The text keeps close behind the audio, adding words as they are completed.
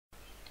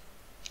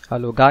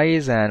Hello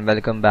guys and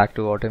welcome back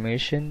to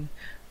automation.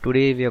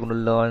 Today we are going to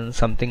learn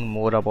something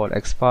more about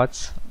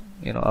XPaths,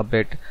 a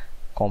bit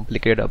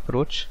complicated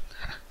approach.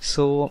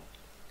 So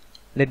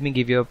let me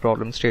give you a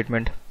problem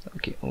statement.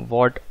 Okay,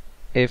 what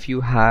if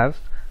you have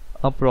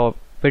a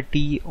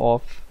property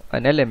of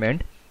an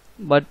element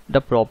but the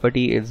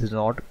property is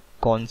not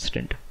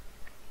constant?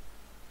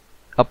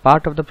 A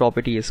part of the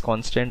property is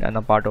constant and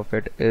a part of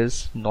it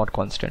is not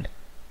constant.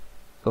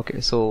 Okay,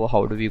 so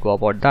how do we go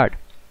about that?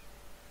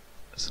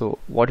 So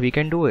what we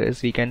can do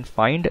is we can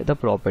find the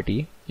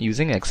property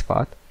using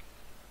Xpath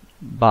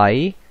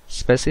by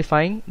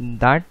specifying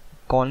that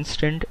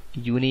constant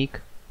unique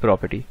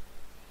property.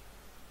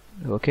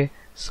 Okay,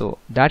 so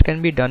that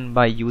can be done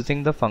by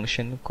using the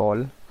function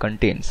called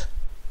contains.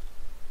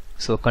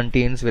 So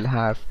contains will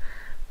have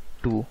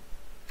two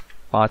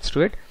parts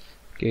to it,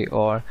 okay,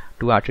 or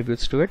two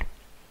attributes to it.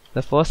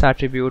 The first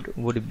attribute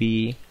would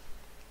be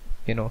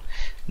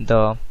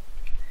the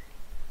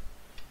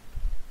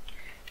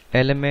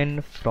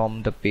element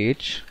from the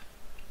page,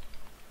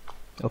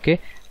 okay,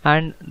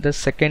 and the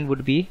second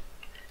would be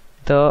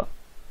the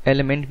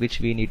element which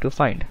we need to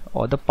find,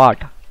 or the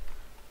part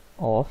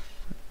of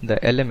the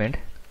element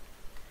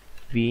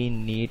we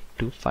need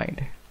to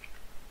find.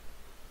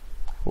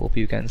 Hope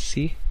you can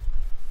see.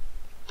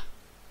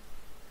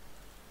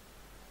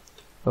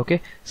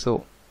 Okay,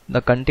 so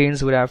the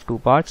contains would have two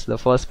parts. The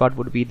first part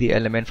would be the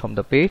element from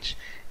the page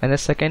and the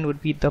second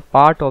would be the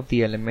part of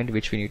the element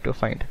which we need to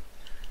find.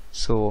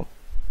 So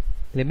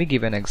let me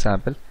give an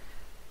example.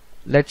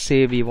 Let's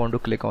say we want to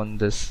click on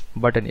this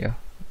button here.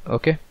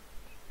 Okay,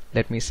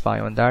 let me spy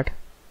on that.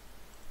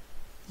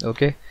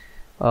 Okay,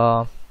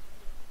 okay,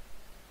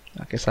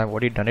 so I've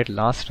already done it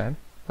last time.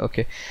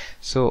 Okay,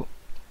 so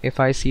if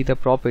I see the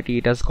property,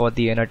 it has got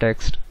the inner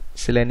text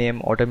Selenium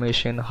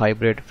Automation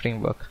hybrid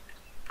framework.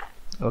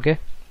 Okay,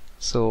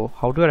 so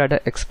how do I write an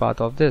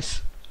XPath of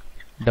this?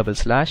 Double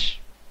slash,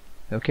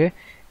 okay,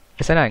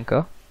 it's an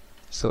anchor.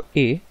 So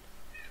it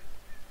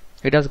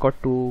has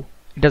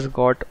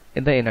got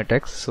in the inner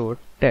text, so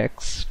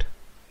text,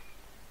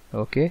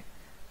 okay,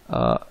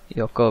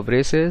 your curve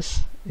braces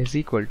is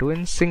equal to,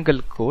 in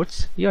single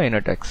quotes, your inner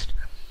text.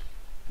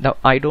 Now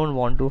I don't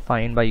want to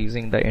find by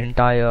using the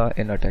entire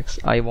inner text.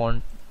 I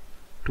want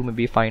to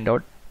maybe find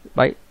out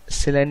by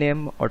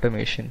Selenium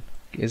Automation.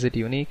 Is it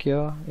unique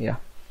here? Yeah,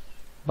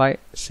 by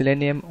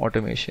Selenium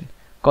Automation,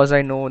 because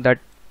I know that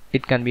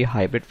it can be a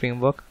hybrid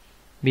framework.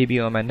 Maybe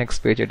on my next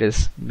page it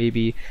is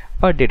maybe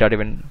a data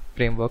driven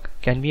framework,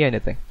 can be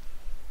anything,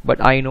 but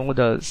I know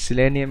the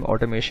Selenium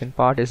Automation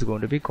part is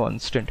going to be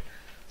constant.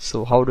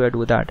 So how do I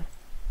do that?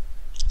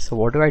 So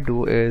what do I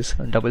do is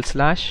double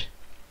slash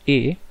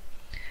a,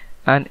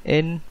 and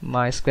in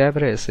my square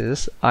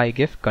braces I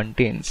give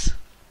contains.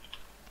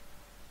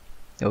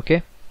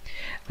 Okay,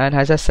 and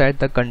as I said,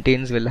 the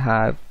contains will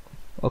have,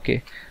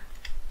 okay,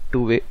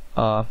 two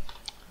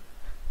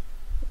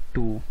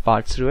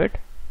parts to it.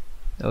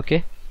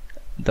 Okay,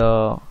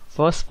 the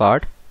first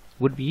part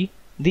would be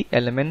the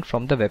element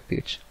from the web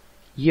page.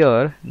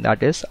 Here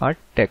that is our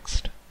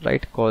text,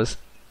 right, because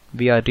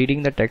we are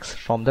reading the text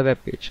from the web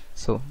page.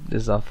 So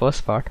this is our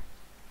first part,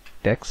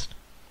 text.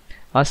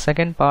 Our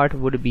second part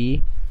would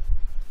be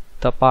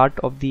the part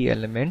of the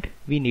element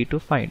we need to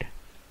find.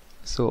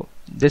 So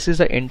this is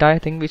the entire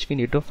thing which we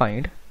need to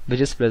find, which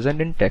is present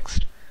in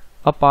text.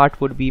 A part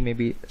would be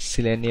maybe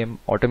Selenium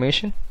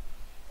Automation.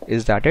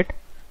 Is that it?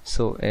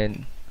 So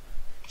in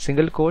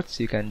single quotes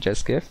you can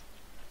just give,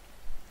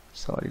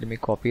 sorry, let me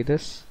copy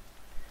this.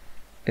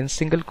 In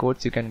single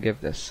quotes you can give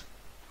this.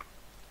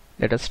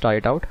 Let us try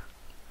it out.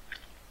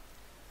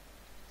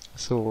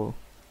 So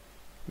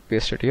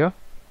paste it here.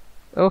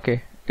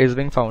 Okay, it's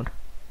being found.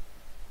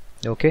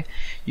 Okay,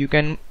 you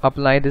can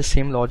apply this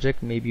same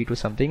logic maybe to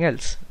something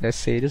else. Let's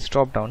say this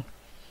drop down.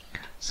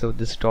 So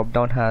this drop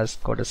down has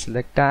got a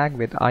select tag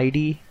with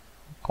ID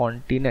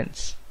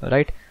continents,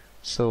 right?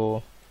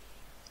 So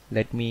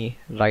let me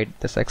write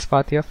this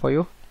XPath here for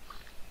you.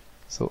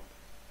 So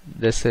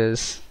this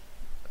is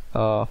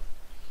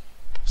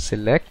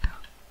select,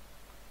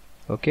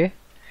 okay,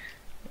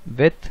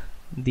 with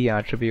the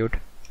attribute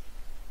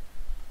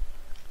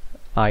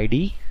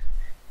ID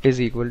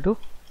is equal to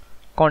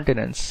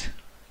continents.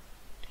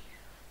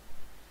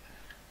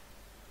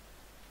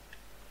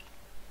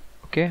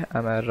 Okay,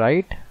 am I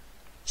right?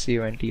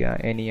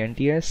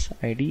 CONTINENTS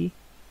ID.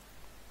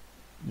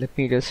 Let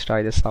me just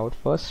try this out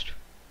first.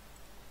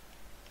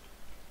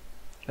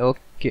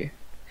 Okay,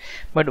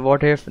 but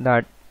what if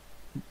that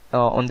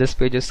on this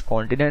page is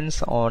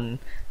continents, on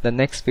the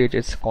next page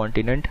it's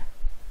continent?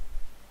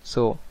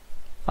 So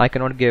I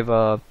cannot give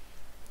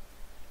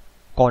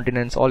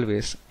continents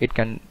always. It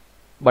can,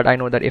 but I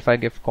know that if I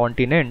give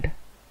continent,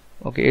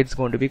 okay, it's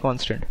going to be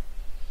constant.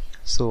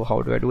 So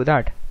how do I do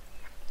that?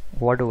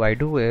 What do I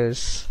do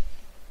is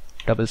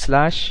double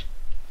slash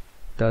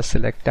the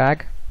select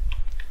tag,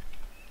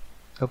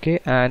 okay,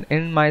 and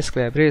in my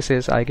square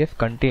braces I give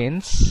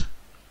contains.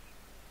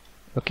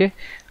 Okay,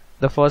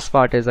 the first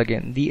part is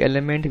again the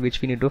element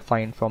which we need to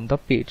find from the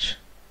page,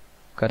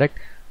 correct?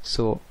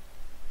 So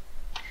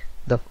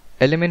the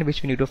element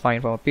which we need to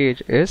find from a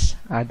page is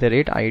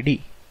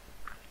 @id.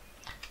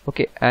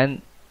 Okay,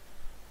 and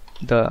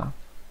the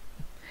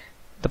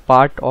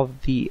part of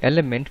the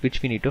element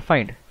which we need to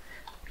find.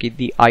 Okay,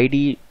 the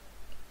ID,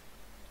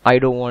 I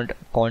don't want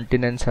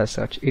continents as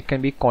such, it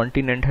can be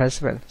continent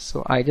as well,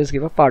 so I just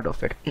give a part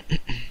of it.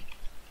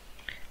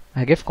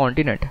 I give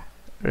continent.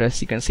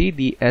 As you can see,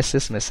 the S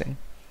is missing.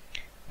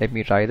 Let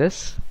me try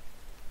this.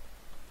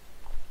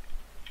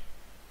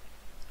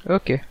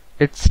 Okay,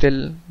 it's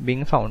still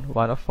being found,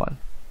 1 of 1.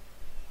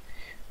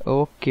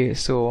 Okay,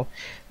 so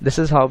this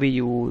is how we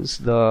use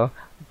the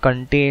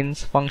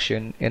contains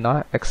function in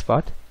our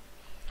Xpath.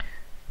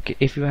 Okay,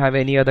 if you have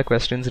any other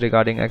questions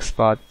regarding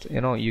Xpath,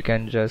 you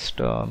can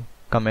just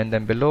comment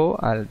them below.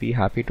 I'll be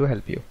happy to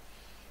help you.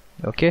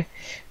 Okay,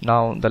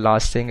 now the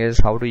last thing is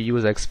how to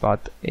use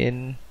Xpath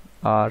in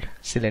our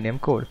Selenium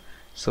code.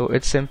 So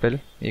it's simple.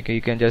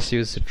 You can just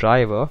use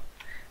driver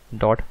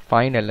dot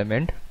find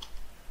element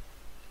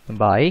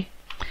by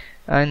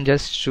and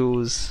just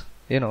choose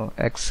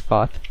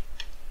Xpath.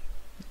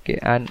 Okay,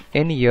 and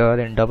in here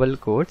in double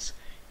quotes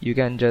you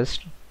can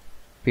just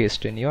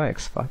paste in your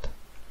Xpath.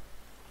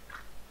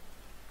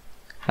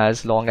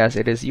 As long as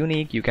it is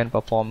unique, you can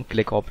perform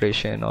click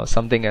operation or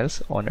something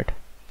else on it.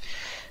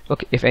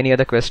 Okay, if any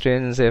other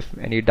questions, if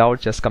any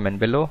doubts, just comment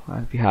below.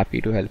 I'll be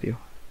happy to help you.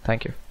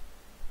 Thank you.